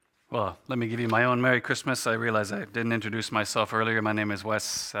Well, let me give you my own Merry Christmas. I realize I didn't introduce myself earlier. My name is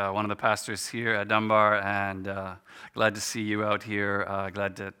Wes, one of the pastors here at Dunbar, and glad to see you out here.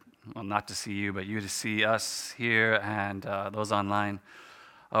 Not to see you, but you to see us here and those online.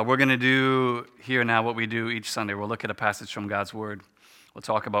 We're going to do here now what we do each Sunday. We'll look at a passage from God's Word. We'll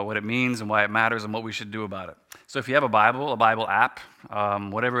talk about what it means and why it matters and what we should do about it. So if you have a Bible app,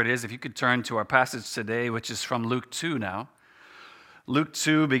 whatever it is, if you could turn to our passage today, which is from Luke 2 now. Luke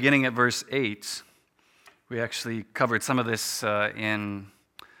 2, beginning at verse 8. We actually covered some of this in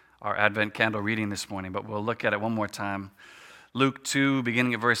our Advent candle reading this morning, but we'll look at it one more time. Luke 2,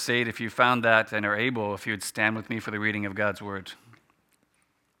 beginning at verse 8. If you found that and are able, if you would stand with me for the reading of God's Word.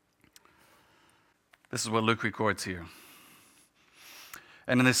 This is what Luke records here.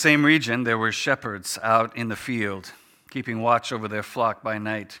 And in the same region there were shepherds out in the field, keeping watch over their flock by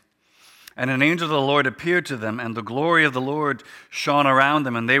night. And an angel of the Lord appeared to them, and the glory of the Lord shone around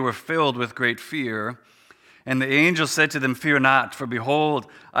them, and they were filled with great fear. And the angel said to them, "Fear not, for behold,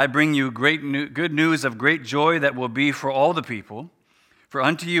 I bring you good news of great joy that will be for all the people. For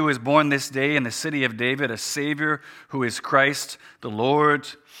unto you is born this day in the city of David a Savior, who is Christ the Lord.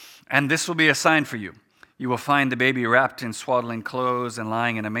 And this will be a sign for you. You will find the baby wrapped in swaddling clothes and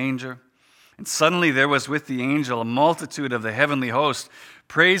lying in a manger." And suddenly there was with the angel a multitude of the heavenly host,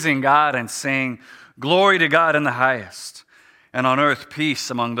 praising God and saying, "Glory to God in the highest, and on earth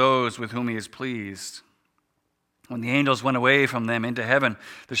peace among those with whom he is pleased." When the angels went away from them into heaven,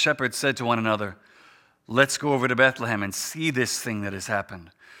 the shepherds said to one another, "Let's go over to Bethlehem and see this thing that has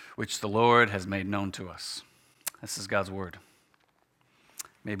happened, which the Lord has made known to us." This is God's word. You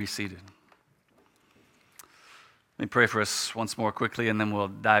may be seated. Let me pray for us once more quickly, and then we'll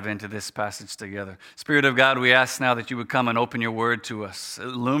dive into this passage together. Spirit of God, we ask now that you would come and open your word to us.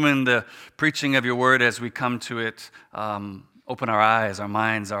 Illumine the preaching of your word as we come to it. Open our eyes, our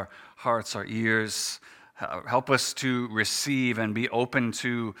minds, our hearts, our ears. Help us to receive and be open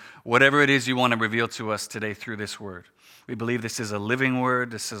to whatever it is you want to reveal to us today through this word. We believe this is a living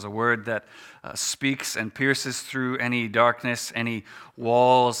word. This is a word that speaks and pierces through any darkness, any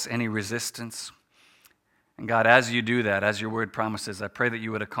walls, any resistance. And God, as you do that, as your word promises, I pray that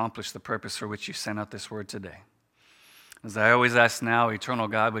you would accomplish the purpose for which you sent out this word today. As I always ask now, eternal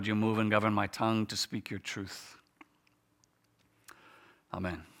God, would you move and govern my tongue to speak your truth?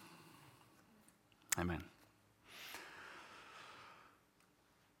 Amen. Amen.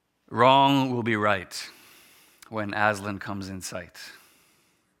 Wrong will be right when Aslan comes in sight.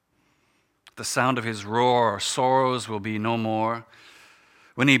 The sound of his roar, sorrows will be no more.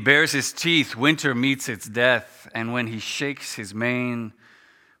 When he bares his teeth, winter meets its death, and when he shakes his mane,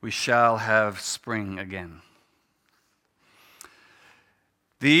 we shall have spring again.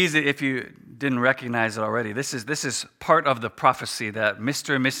 These, if you didn't recognize it already, this is part of the prophecy that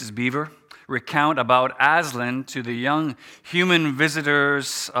Mr. and Mrs. Beaver recount about Aslan to the young human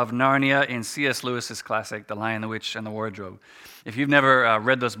visitors of Narnia in C.S. Lewis's classic, The Lion, the Witch, and the Wardrobe. If you've never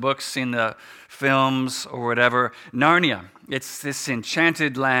read those books, seen the films or whatever, Narnia, it's this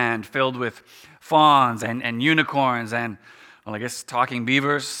enchanted land filled with fawns and unicorns and, well, I guess talking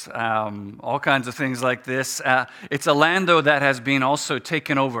beavers, all kinds of things like this. It's a land, though, that has been also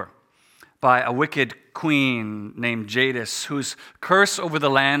taken over by a wicked queen named Jadis, whose curse over the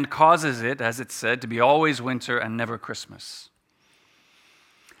land causes it, as it's said, to be always winter and never Christmas.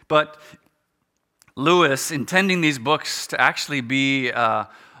 But Lewis, intending these books to actually be a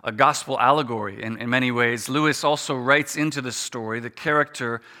gospel allegory in many ways, Lewis also writes into the story the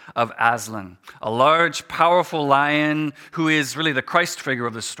character of Aslan, a large, powerful lion who is really the Christ figure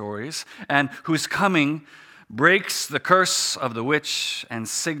of the stories, and whose coming breaks the curse of the witch and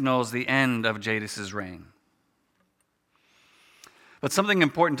signals the end of Jadis' reign. But something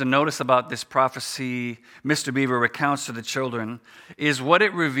important to notice about this prophecy Mr. Beaver recounts to the children is what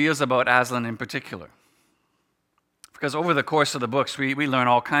it reveals about Aslan in particular. Because over the course of the books, we learn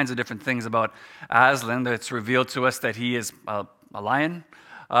all kinds of different things about Aslan. It's revealed to us that he is a lion.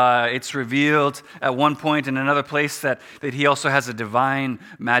 It's revealed at one point in another place that he also has a divine,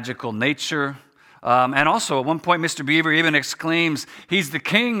 magical nature. And also, at one point, Mr. Beaver even exclaims, "He's the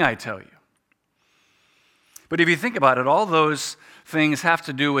king, I tell you." But if you think about it, all those things have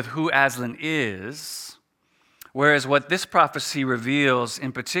to do with who Aslan is, whereas what this prophecy reveals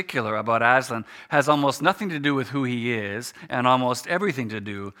in particular about Aslan has almost nothing to do with who he is and almost everything to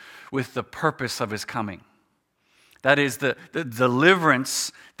do with the purpose of his coming. That is, the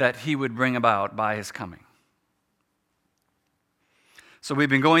deliverance that he would bring about by his coming. So we've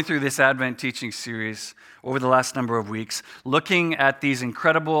been going through this Advent teaching series over the last number of weeks, looking at these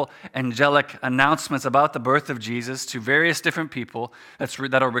incredible angelic announcements about the birth of Jesus to various different people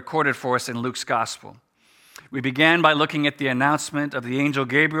that are recorded for us in Luke's gospel. We began by looking at the announcement of the angel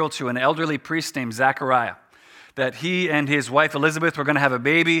Gabriel to an elderly priest named Zechariah, that he and his wife Elizabeth were going to have a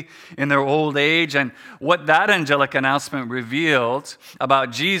baby in their old age, and what that angelic announcement revealed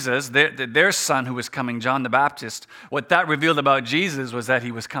about Jesus, their son who was coming, John the Baptist, what that revealed about Jesus was that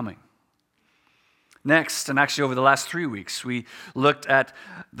he was coming. Next, and actually over the last 3 weeks, we looked at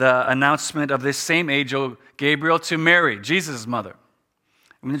the announcement of this same angel Gabriel to Mary, Jesus' mother.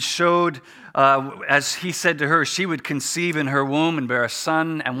 And it showed, as he said to her, she would conceive in her womb and bear a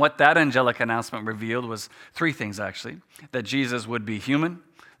son. And what that angelic announcement revealed was 3 things, actually. That Jesus would be human,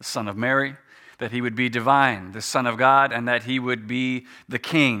 the son of Mary, that he would be divine, the son of God, and that he would be the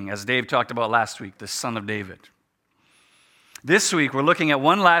king, as Dave talked about last week, the son of David. This week, we're looking at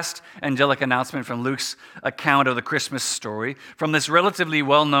one last angelic announcement from Luke's account of the Christmas story, from this relatively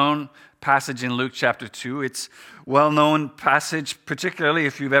well-known passage in Luke chapter 2. It's well-known passage, particularly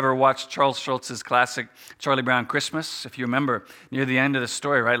if you've ever watched Charles Schulz's classic Charlie Brown Christmas. If you remember near the end of the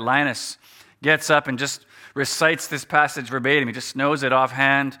story, right, Linus gets up and just recites this passage verbatim. He just knows it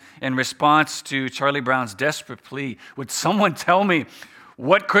offhand in response to Charlie Brown's desperate plea, would someone tell me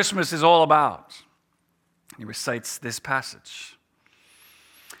what Christmas is all about? He recites this passage.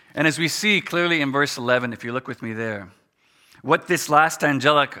 And as we see clearly in verse 11, if you look with me there, what this last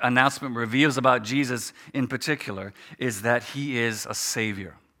angelic announcement reveals about Jesus in particular is that he is a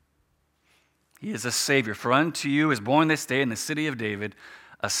Savior. He is a Savior. For unto you is born this day in the city of David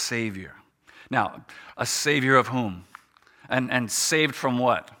a Savior. Now, a Savior of whom? And saved from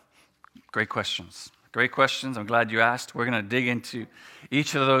what? Great questions. Great questions. I'm glad you asked. We're going to dig into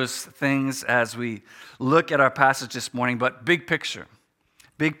each of those things as we look at our passage this morning, but big picture.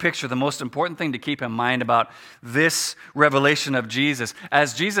 Big picture, the most important thing to keep in mind about this revelation of Jesus,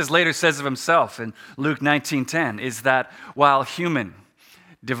 as Jesus later says of himself in Luke 19:10, is that while human,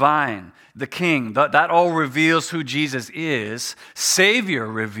 divine, the king, that all reveals who Jesus is, Savior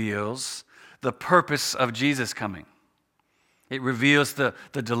reveals the purpose of Jesus coming. It reveals the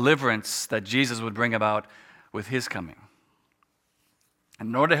deliverance that Jesus would bring about with his coming. And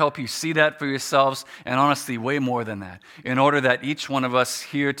in order to help you see that for yourselves, and honestly, way more than that, in order that each one of us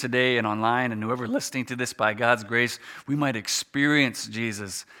here today and online and whoever listening to this by God's grace, we might experience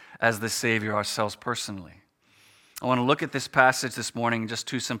Jesus as the Savior ourselves personally. I want to look at this passage this morning in just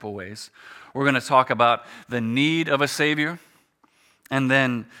 2 simple ways. We're going to talk about the need of a Savior and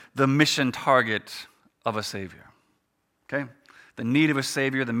then the mission target of a Savior. Okay? The need of a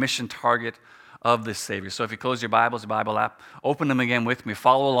Savior, the mission target of this Savior. So if you close your Bibles, your Bible app, open them again with me.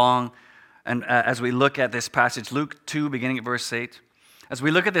 Follow along and as we look at this passage, Luke 2, beginning at verse 8. As we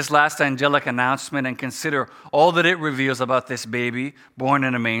look at this last angelic announcement and consider all that it reveals about this baby born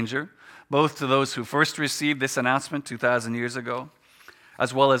in a manger, both to those who first received this announcement 2,000 years ago,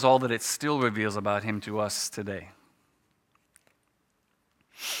 as well as all that it still reveals about him to us today.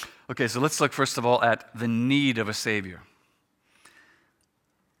 Okay, so let's look first of all at the need of a Savior.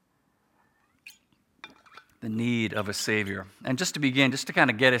 The need of a Savior. And just to begin, just to kind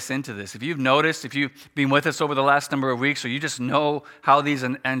of get us into this, if you've noticed, if you've been with us over the last number of weeks, or you just know how these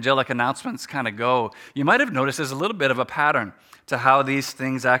angelic announcements kind of go, you might have noticed there's a little bit of a pattern to how these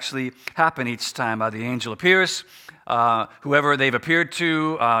things actually happen each time. The angel appears, whoever they've appeared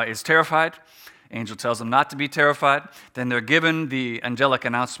to is terrified. Angel tells them not to be terrified. Then they're given the angelic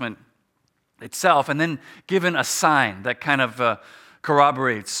announcement itself, and then given a sign that kind of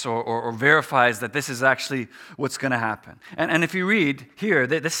corroborates or verifies that this is actually what's going to happen. And if you read here,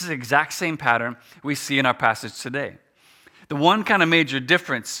 this is the exact same pattern we see in our passage today. The one kind of major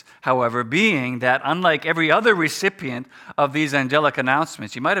difference, however, being that unlike every other recipient of these angelic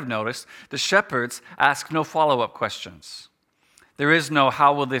announcements, you might have noticed, the shepherds ask no follow-up questions. There is no,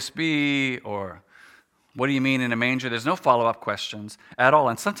 how will this be, or what do you mean in a manger? There's no follow-up questions at all.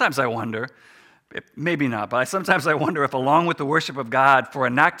 And sometimes I wonder, maybe not, but sometimes I wonder if along with the worship of God for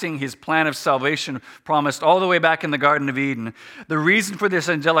enacting his plan of salvation promised all the way back in the Garden of Eden, the reason for this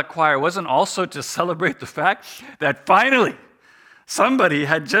angelic choir wasn't also to celebrate the fact that finally somebody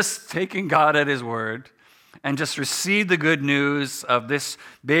had just taken God at his word and just received the good news of this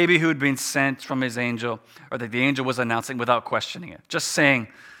baby who had been sent from his angel, or that the angel was announcing without questioning it. Just saying,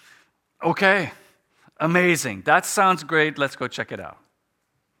 okay, amazing, that sounds great, let's go check it out.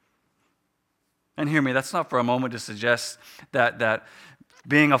 And hear me, that's not for a moment to suggest that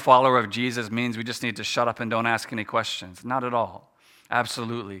being a follower of Jesus means we just need to shut up and don't ask any questions. Not at all.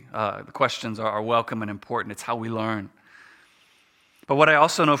 Absolutely. The questions are welcome and important. It's how we learn. But what I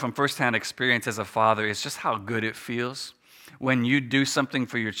also know from firsthand experience as a father is just how good it feels when you do something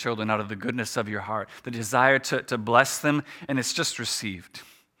for your children out of the goodness of your heart, the desire to bless them, and it's just received.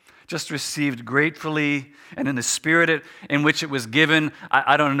 Just received gratefully and in the spirit in which it was given.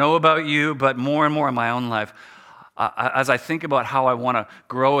 I don't know about you, but more and more in my own life, as I think about how I want to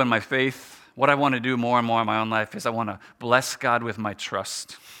grow in my faith, what I want to do more and more in my own life is I want to bless God with my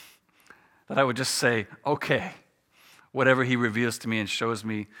trust. That I would just say, okay, whatever he reveals to me and shows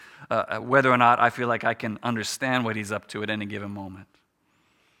me, whether or not I feel like I can understand what he's up to at any given moment.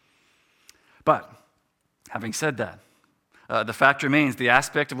 But having said that, the fact remains, the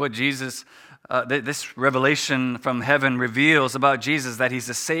aspect of what Jesus, this revelation from heaven reveals about Jesus, that he's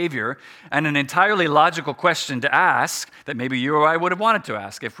a Savior, and an entirely logical question to ask that maybe you or I would have wanted to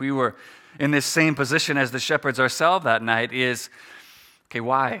ask if we were in this same position as the shepherds ourselves that night is, okay,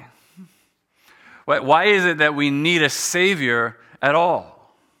 why? Why is it that we need a Savior at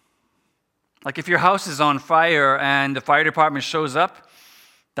all? Like if your house is on fire and the fire department shows up,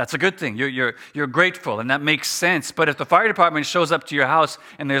 that's a good thing. You're grateful, and that makes sense. But if the fire department shows up to your house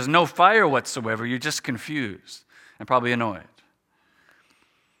and there's no fire whatsoever, you're just confused and probably annoyed.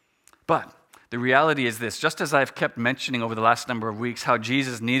 But the reality is this, just as I've kept mentioning over the last number of weeks how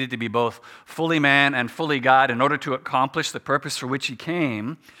Jesus needed to be both fully man and fully God in order to accomplish the purpose for which he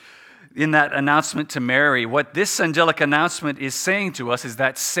came, in that announcement to Mary, what this angelic announcement is saying to us is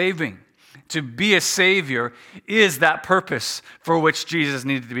that saving, to be a Savior, is that purpose for which Jesus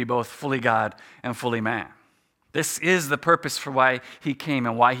needed to be both fully God and fully man. This is the purpose for why he came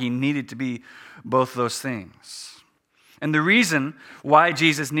and why he needed to be both those things. And the reason why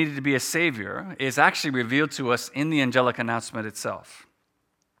Jesus needed to be a Savior is actually revealed to us in the angelic announcement itself.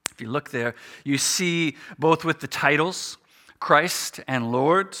 If you look there, you see both with the titles, Christ and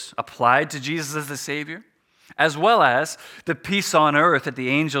Lord, applied to Jesus as the Savior, as well as the peace on earth that the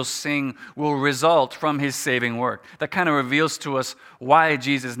angels sing will result from his saving work. That kind of reveals to us why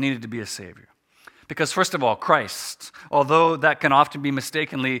Jesus needed to be a Savior. Because first of all, Christ, although that can often be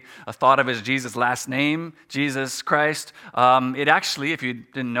mistakenly thought of as Jesus' last name, Jesus Christ, it actually, if you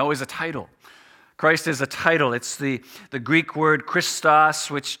didn't know, is a title. Christ is a title. It's the Greek word Christos,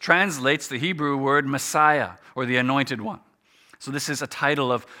 which translates the Hebrew word Messiah, or the Anointed One. So this is a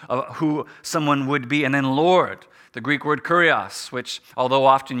title of who someone would be. And then Lord, the Greek word kurios, which although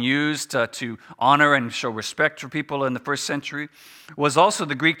often used to honor and show respect for people in the first century, was also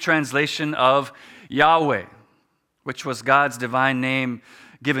the Greek translation of Yahweh, which was God's divine name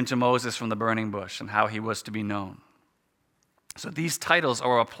given to Moses from the burning bush and how he was to be known. So these titles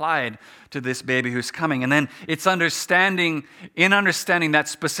are applied to this baby who's coming. And then it's understanding that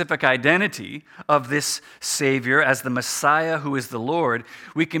specific identity of this Savior as the Messiah who is the Lord,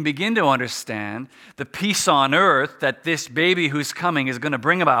 we can begin to understand the peace on earth that this baby who's coming is going to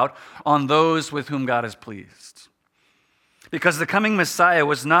bring about on those with whom God is pleased. Because the coming Messiah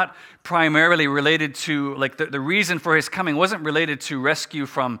was not primarily related to, the reason for his coming wasn't related to rescue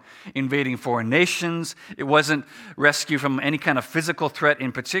from invading foreign nations. It wasn't rescue from any kind of physical threat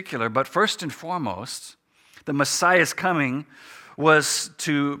in particular. But first and foremost, the Messiah's coming was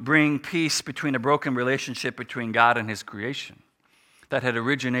to bring peace between a broken relationship between God and his creation that had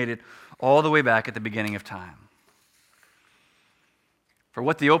originated all the way back at the beginning of time. For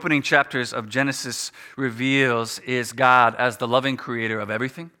what the opening chapters of Genesis reveals is God as the loving creator of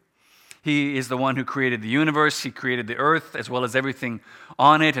everything. He is the one who created the universe. He created the earth as well as everything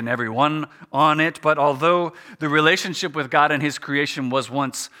on it and everyone on it. But although the relationship with God and his creation was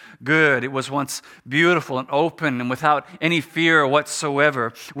once good, it was once beautiful and open and without any fear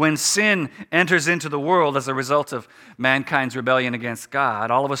whatsoever, when sin enters into the world as a result of mankind's rebellion against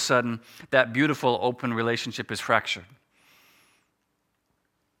God, all of a sudden that beautiful open relationship is fractured.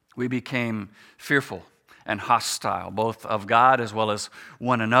 We became fearful and hostile, both of God as well as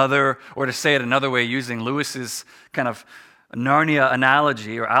one another. Or to say it another way, using Lewis's kind of Narnia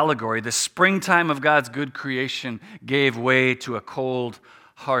analogy or allegory, the springtime of God's good creation gave way to a cold,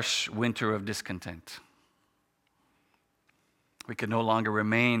 harsh winter of discontent. We could no longer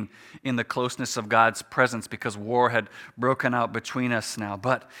remain in the closeness of God's presence because war had broken out between us now.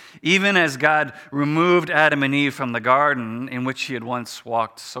 But even as God removed Adam and Eve from the garden in which he had once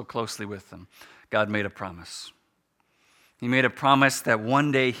walked so closely with them, God made a promise. He made a promise that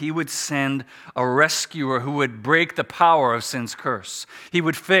one day he would send a rescuer who would break the power of sin's curse. He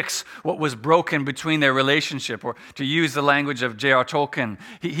would fix what was broken between their relationship, or to use the language of J.R. Tolkien,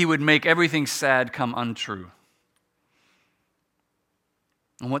 he would make everything sad come untrue.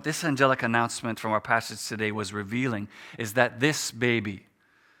 And what this angelic announcement from our passage today was revealing is that this baby,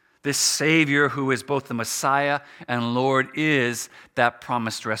 This Savior who is both the Messiah and Lord is that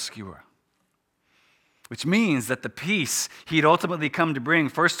promised rescuer. Which means that the peace he'd ultimately come to bring,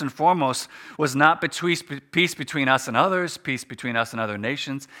 first and foremost, was not peace between us and others, peace between us and other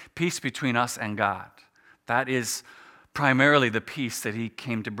nations, peace between us and God. That is primarily the peace that he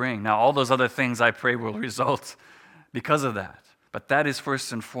came to bring. Now, all those other things I pray will result because of that. But that is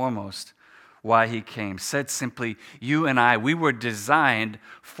first and foremost why he came. Said simply, you and I, we were designed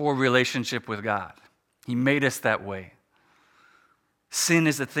for relationship with God. He made us that way. Sin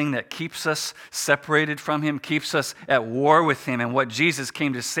is the thing that keeps us separated from him, keeps us at war with him. And what Jesus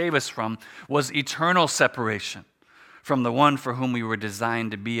came to save us from was eternal separation from the one for whom we were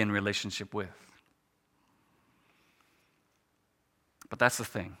designed to be in relationship with. But that's the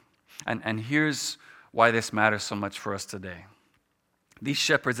thing. And here's why this matters so much for us today. These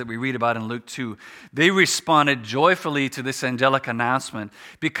shepherds that we read about in Luke 2, they responded joyfully to this angelic announcement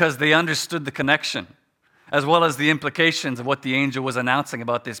because they understood the connection, as well as the implications of what the angel was announcing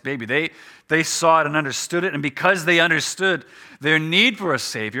about this baby. They saw it and understood it, and because they understood their need for a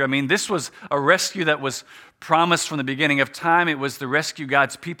Savior, I mean, this was a rescue that was promised from the beginning of time. It was the rescue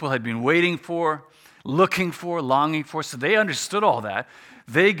God's people had been waiting for, looking for, longing for. So they understood all that.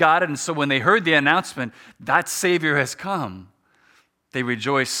 They got it, and so when they heard the announcement, that Savior has come, they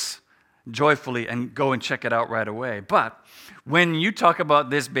rejoice joyfully and go and check it out right away. But when you talk about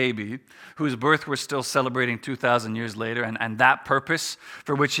this baby, whose birth we're still celebrating 2,000 years later, and that purpose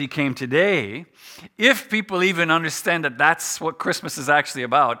for which he came today, if people even understand that that's what Christmas is actually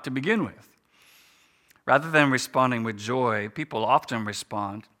about to begin with, rather than responding with joy, people often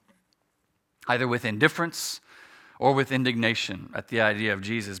respond either with indifference or with indignation at the idea of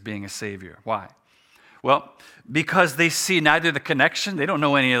Jesus being a Savior. Why? Well, because they see neither the connection, they don't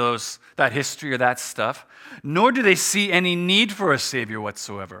know any of that history or that stuff, nor do they see any need for a Savior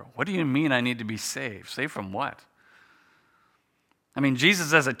whatsoever. What do you mean I need to be saved? Saved from what? I mean,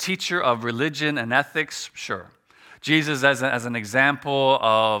 Jesus as a teacher of religion and ethics, sure. Jesus as an example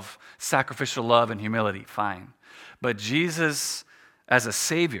of sacrificial love and humility, fine. But Jesus as a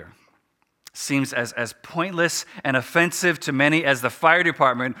Savior seems as pointless and offensive to many as the fire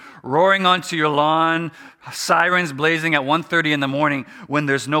department roaring onto your lawn, sirens blazing at 1:30 in the morning when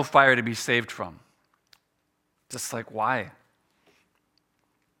there's no fire to be saved from. Just like, why?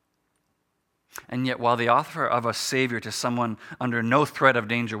 And yet, while the offer of a Savior to someone under no threat of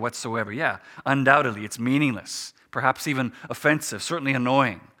danger whatsoever, yeah, undoubtedly it's meaningless, perhaps even offensive, certainly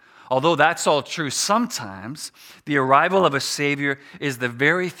annoying. Although that's all true, sometimes the arrival of a Savior is the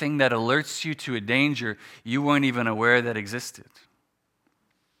very thing that alerts you to a danger you weren't even aware that existed.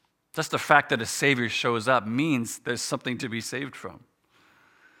 Just the fact that a Savior shows up means there's something to be saved from.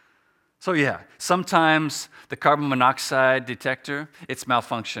 So yeah, sometimes the carbon monoxide detector, it's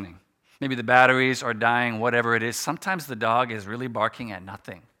malfunctioning. Maybe the batteries are dying, whatever it is. Sometimes the dog is really barking at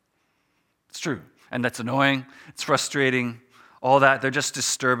nothing. It's true, and that's annoying, it's frustrating. All that, they're just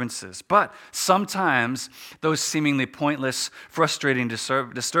disturbances. But sometimes those seemingly pointless, frustrating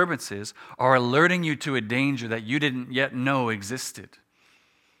disturbances are alerting you to a danger that you didn't yet know existed,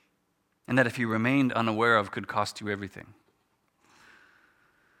 and that if you remained unaware of could cost you everything.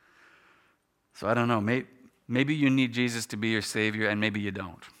 So I don't know, maybe you need Jesus to be your Savior, and maybe you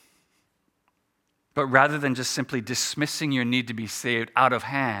don't. But rather than just simply dismissing your need to be saved out of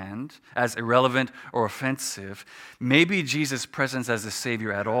hand as irrelevant or offensive, maybe Jesus' presence as a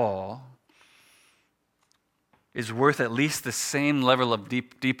Savior at all is worth at least the same level of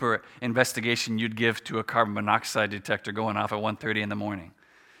deeper investigation you'd give to a carbon monoxide detector going off at 1:30 in the morning.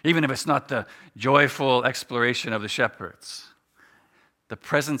 Even if it's not the joyful exploration of the shepherds. The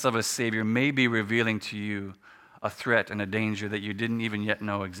presence of a Savior may be revealing to you a threat and a danger that you didn't even yet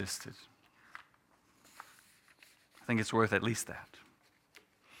know existed. I think it's worth at least that.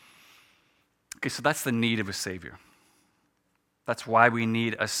 Okay, so that's the need of a Savior. That's why we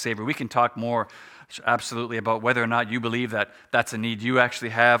need a Savior. We can talk more, absolutely, about whether or not you believe that that's a need you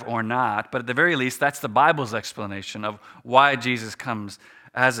actually have or not, but at the very least, that's the Bible's explanation of why Jesus comes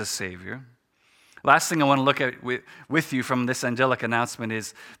as a Savior. Last thing I want to look at with you from this angelic announcement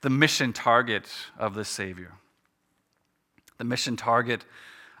is the mission target of the Savior. The mission target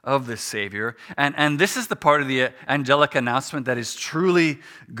of the Savior. And this is the part of the angelic announcement that is truly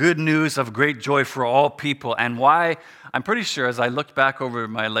good news of great joy for all people, and why I'm pretty sure as I looked back over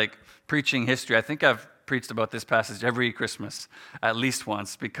my preaching history, I think I've preached about this passage every Christmas at least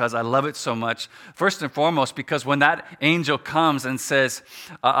once because I love it so much. First and foremost, because when that angel comes and says,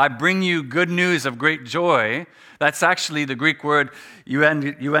 I bring you good news of great joy, that's actually the Greek word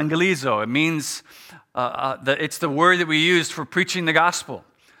euangelizo. It means, it's the word that we use for preaching the gospel.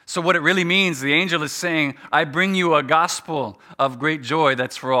 So what it really means, the angel is saying, I bring you a gospel of great joy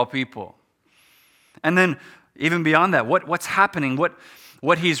that's for all people. And then even beyond that, what's happening,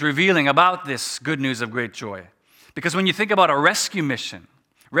 what he's revealing about this good news of great joy. Because when you think about a rescue missions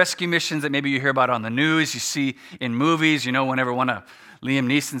that maybe you hear about on the news, you see in movies, whenever one of Liam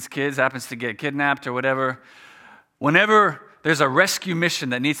Neeson's kids happens to get kidnapped or whatever, whenever there's a rescue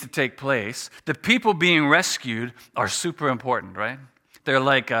mission that needs to take place, the people being rescued are super important, right? They're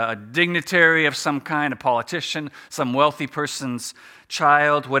like a dignitary of some kind, a politician, some wealthy person's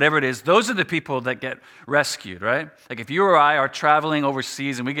child, whatever it is. Those are the people that get rescued, right? Like if you or I are traveling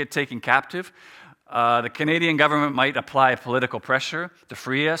overseas and we get taken captive, the Canadian government might apply political pressure to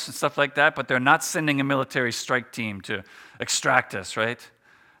free us and stuff like that, but they're not sending a military strike team to extract us, right?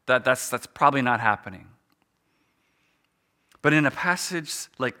 That's probably not happening. But in a passage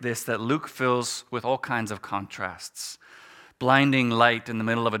like this that Luke fills with all kinds of contrasts, blinding light in the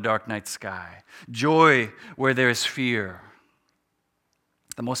middle of a dark night sky, joy where there is fear.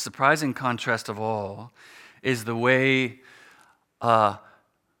 The most surprising contrast of all is the way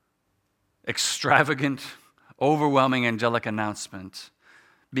extravagant, overwhelming angelic announcement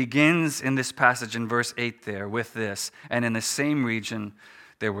begins in this passage in verse 8 there with this, and in the same region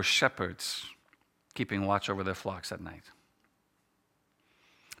there were shepherds keeping watch over their flocks at night.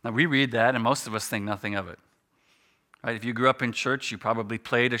 Now we read that and most of us think nothing of it. Right? If you grew up in church, you probably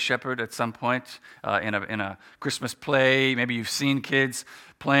played a shepherd at some point in a Christmas play. Maybe you've seen kids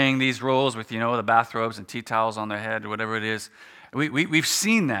playing these roles with, the bathrobes and tea towels on their head or whatever it is. We've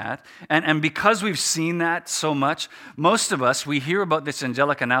seen that. And because we've seen that so much, most of us, we hear about this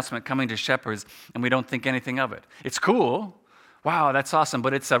angelic announcement coming to shepherds and we don't think anything of it. It's cool. Wow, that's awesome.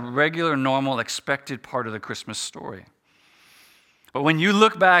 But it's a regular, normal, expected part of the Christmas story. But when you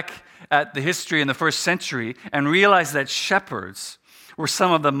look back at the history in the first century and realize that shepherds were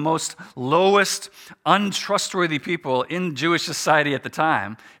some of the most lowest, untrustworthy people in Jewish society at the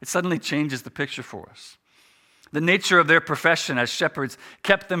time, it suddenly changes the picture for us. The nature of their profession as shepherds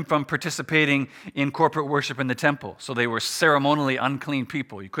kept them from participating in corporate worship in the temple, so they were ceremonially unclean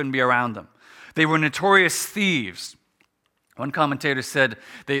people. You couldn't be around them. They were notorious thieves. One commentator said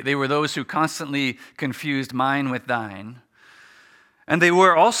they were those who constantly confused mine with thine. And they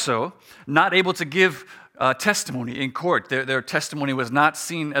were also not able to give testimony in court. Their testimony was not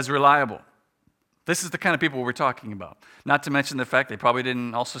seen as reliable. This is the kind of people we're talking about. Not to mention the fact they probably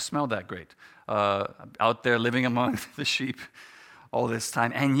didn't also smell that great out there living among the sheep all this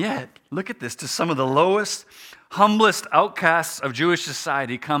time. And yet, look at this, to some of the lowest, humblest outcasts of Jewish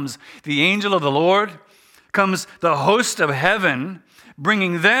society comes the angel of the Lord, comes the host of heaven,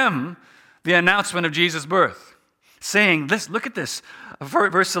 bringing them the announcement of Jesus' birth. Saying, look at this,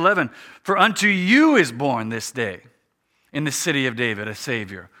 verse 11, for unto you is born this day in the city of David a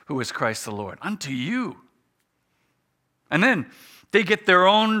Savior, who is Christ the Lord. Unto you. And then they get their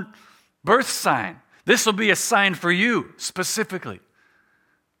own birth sign. This will be a sign for you, specifically.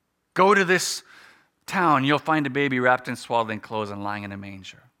 Go to this town, you'll find a baby wrapped in swaddling clothes and lying in a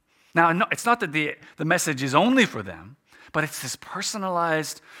manger. Now, it's not that the message is only for them, but it's this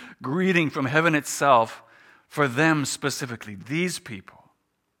personalized greeting from heaven itself for them specifically, these people.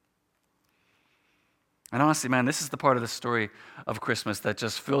 And honestly, man, this is the part of the story of Christmas that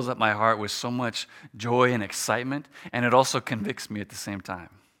just fills up my heart with so much joy and excitement, and it also convicts me at the same time.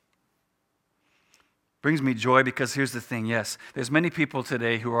 Brings me joy because here's the thing, yes, there's many people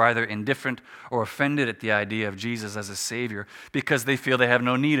today who are either indifferent or offended at the idea of Jesus as a Savior because they feel they have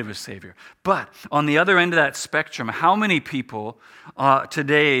no need of a Savior. But on the other end of that spectrum, how many people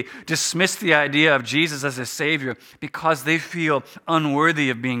today dismiss the idea of Jesus as a Savior because they feel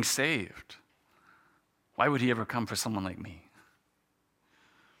unworthy of being saved? Why would He ever come for someone like me?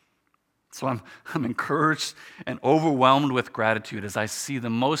 So I'm encouraged and overwhelmed with gratitude as I see the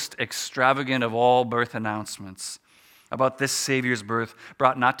most extravagant of all birth announcements about this Savior's birth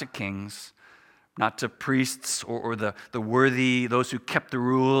brought not to kings, not to priests or the worthy, those who kept the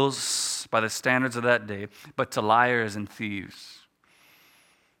rules by the standards of that day, but to liars and thieves,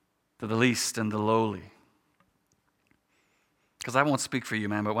 to the least and the lowly. Because I won't speak for you,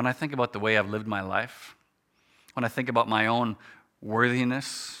 man, but when I think about the way I've lived my life, when I think about my own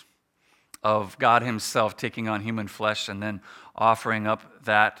worthiness, of God Himself taking on human flesh and then offering up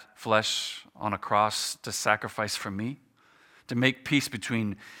that flesh on a cross to sacrifice for me, to make peace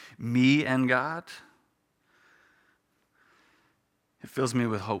between me and God, it fills me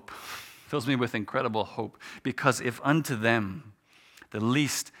with hope. It fills me with incredible hope. Because if unto them, the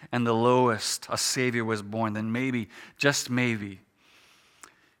least and the lowest, a Savior was born, then maybe, just maybe,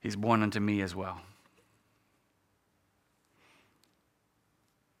 He's born unto me as well.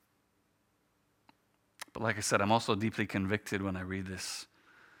 But like I said, I'm also deeply convicted when I read this,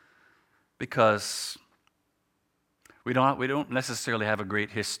 because we don't necessarily have a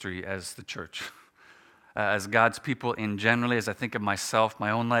great history as the church. As God's people in generally, as I think of myself,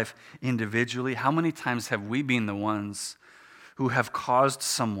 my own life individually, how many times have we been the ones who have caused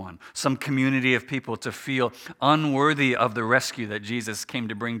someone, some community of people, to feel unworthy of the rescue that Jesus came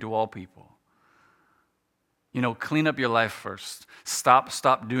to bring to all people? Clean up your life first.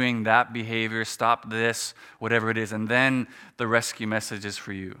 Stop doing that behavior, stop this, whatever it is, and then the rescue message is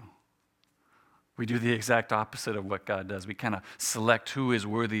for you. We do the exact opposite of what God does. We kind of select who is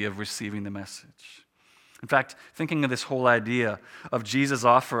worthy of receiving the message. In fact, thinking of this whole idea of Jesus'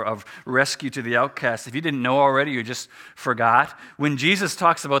 offer of rescue to the outcast, if you didn't know already, you just forgot. When Jesus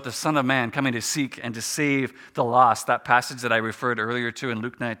talks about the Son of Man coming to seek and to save the lost, that passage that I referred earlier to in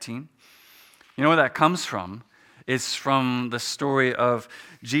Luke 19, you know where that comes from? It's from the story of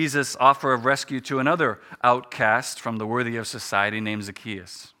Jesus' offer of rescue to another outcast from the worthy of society named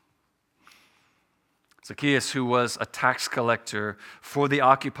Zacchaeus. Zacchaeus, who was a tax collector for the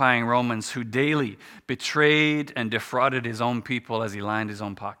occupying Romans, who daily betrayed and defrauded his own people as he lined his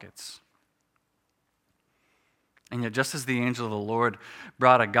own pockets. And yet, just as the angel of the Lord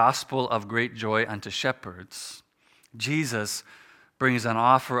brought a gospel of great joy unto shepherds, Jesus brings an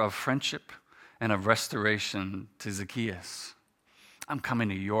offer of friendship and of restoration to Zacchaeus. I'm coming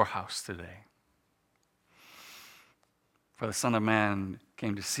to your house today. For the Son of Man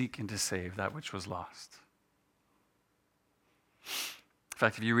came to seek and to save that which was lost. In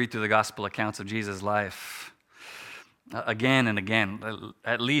fact, if you read through the gospel accounts of Jesus' life, again and again,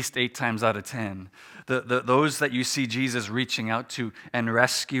 at least 8 times out of 10, those that you see Jesus reaching out to and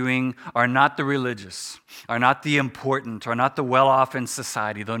rescuing are not the religious, are not the important, are not the well-off in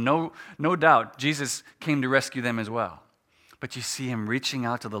society, though no doubt Jesus came to rescue them as well. But you see him reaching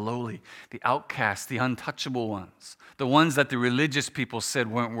out to the lowly, the outcast, the untouchable ones, the ones that the religious people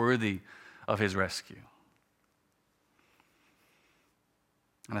said weren't worthy of his rescue.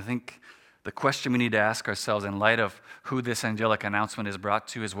 And I think the question we need to ask ourselves in light of who this angelic announcement is brought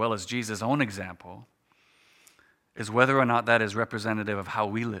to, as well as Jesus' own example, is whether or not that is representative of how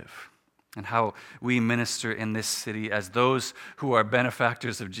we live and how we minister in this city as those who are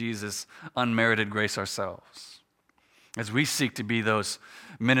benefactors of Jesus' unmerited grace ourselves. As we seek to be those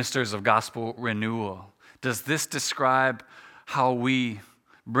ministers of gospel renewal, does this describe how we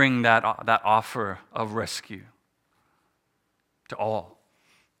bring that offer of rescue to all?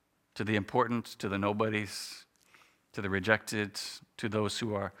 To the important, to the nobodies, to the rejected, to those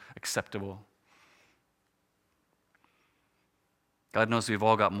who are acceptable. God knows we've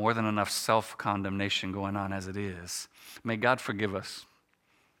all got more than enough self-condemnation going on as it is. May God forgive us.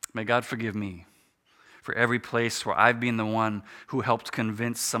 May God forgive me for every place where I've been the one who helped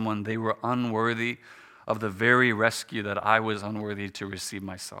convince someone they were unworthy of the very rescue that I was unworthy to receive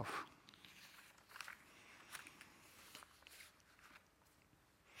myself.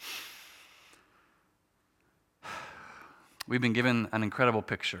 We've been given an incredible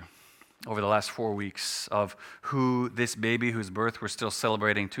picture over the last 4 weeks of who this baby whose birth we're still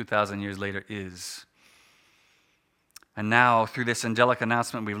celebrating 2,000 years later is. And now, through this angelic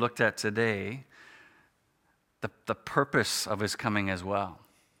announcement we've looked at today, the purpose of his coming as well.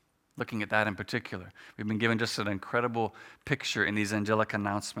 Looking at that in particular. We've been given just an incredible picture in these angelic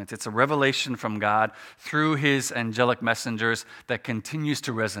announcements. It's a revelation from God through his angelic messengers that continues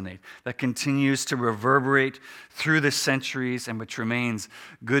to resonate, that continues to reverberate through the centuries, and which remains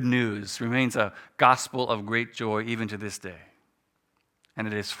good news, remains a gospel of great joy even to this day. And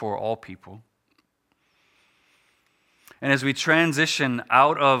it is for all people. And as we transition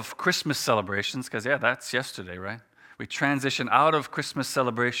out of Christmas celebrations, because that's yesterday, right? We transition out of Christmas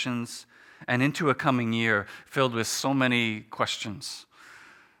celebrations and into a coming year filled with so many questions,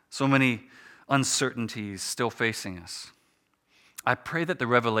 so many uncertainties still facing us. I pray that the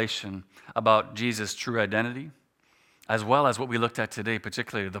revelation about Jesus' true identity, as well as what we looked at today,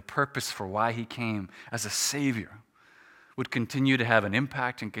 particularly the purpose for why he came as a Savior, would continue to have an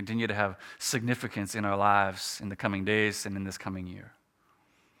impact and continue to have significance in our lives in the coming days and in this coming year.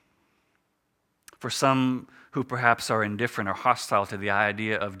 For some who perhaps are indifferent or hostile to the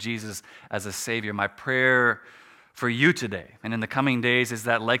idea of Jesus as a Savior, my prayer for you today and in the coming days is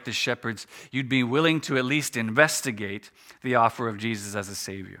that, like the shepherds, you'd be willing to at least investigate the offer of Jesus as a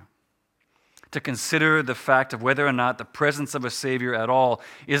Savior. To consider the fact of whether or not the presence of a Savior at all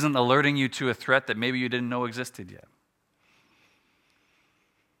isn't alerting you to a threat that maybe you didn't know existed yet.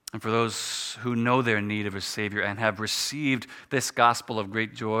 And for those who know their need of a Savior and have received this gospel of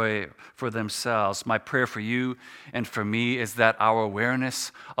great joy for themselves, my prayer for you and for me is that our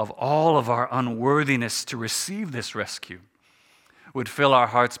awareness of all of our unworthiness to receive this rescue would fill our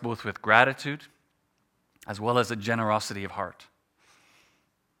hearts both with gratitude as well as a generosity of heart.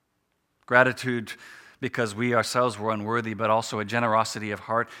 Gratitude because we ourselves were unworthy, but also a generosity of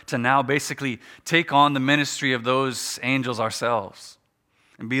heart to now basically take on the ministry of those angels ourselves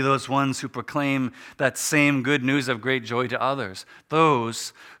and be those ones who proclaim that same good news of great joy to others,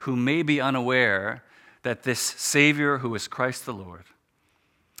 those who may be unaware that this Savior, who is Christ the Lord,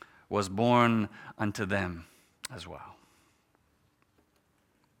 was born unto them as well.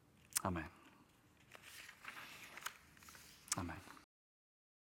 Amen. Amen.